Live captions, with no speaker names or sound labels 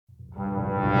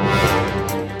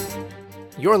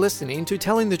You're listening to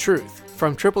Telling the Truth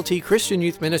from Triple T Christian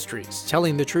Youth Ministries,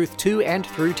 telling the truth to and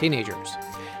through teenagers.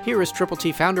 Here is Triple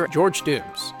T founder George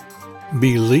Dooms.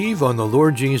 Believe on the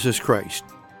Lord Jesus Christ.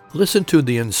 Listen to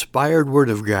the inspired Word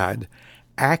of God,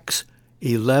 Acts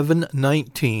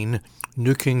 11:19,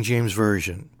 New King James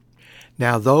Version.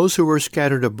 Now those who were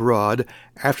scattered abroad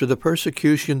after the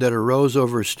persecution that arose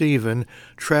over Stephen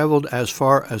traveled as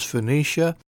far as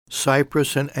Phoenicia,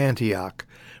 Cyprus, and Antioch,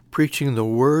 preaching the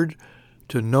word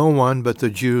to no one but the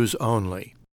Jews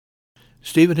only.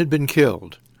 Stephen had been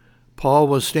killed. Paul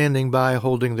was standing by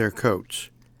holding their coats.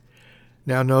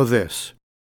 Now know this,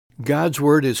 God's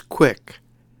word is quick,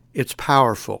 it's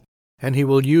powerful, and he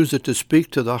will use it to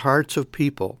speak to the hearts of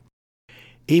people.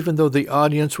 Even though the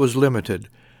audience was limited,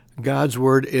 God's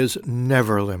word is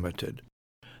never limited.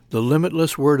 The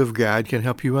limitless word of God can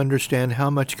help you understand how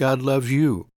much God loves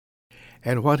you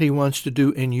and what he wants to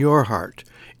do in your heart,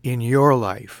 in your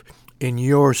life, in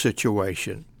your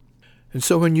situation. And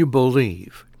so when you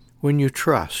believe, when you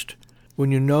trust,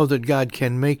 when you know that God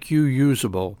can make you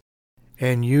usable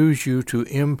and use you to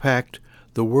impact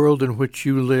the world in which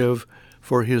you live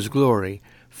for his glory,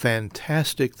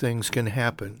 fantastic things can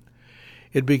happen.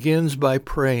 It begins by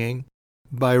praying,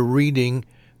 by reading,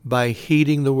 by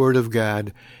heeding the Word of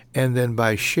God, and then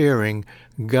by sharing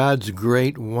God's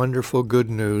great, wonderful good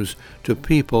news to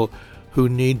people who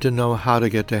need to know how to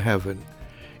get to heaven.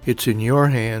 It's in your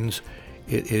hands.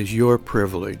 It is your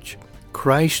privilege.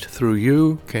 Christ through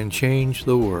you can change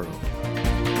the world.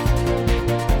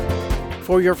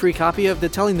 For your free copy of the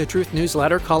Telling the Truth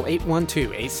newsletter, call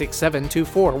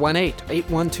 812-867-2418,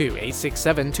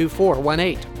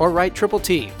 812-867-2418, or write Triple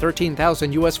T,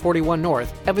 13,000 U.S. 41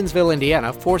 North, Evansville,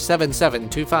 Indiana,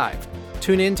 47725.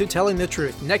 Tune in to Telling the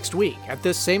Truth next week at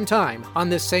this same time on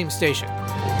this same station.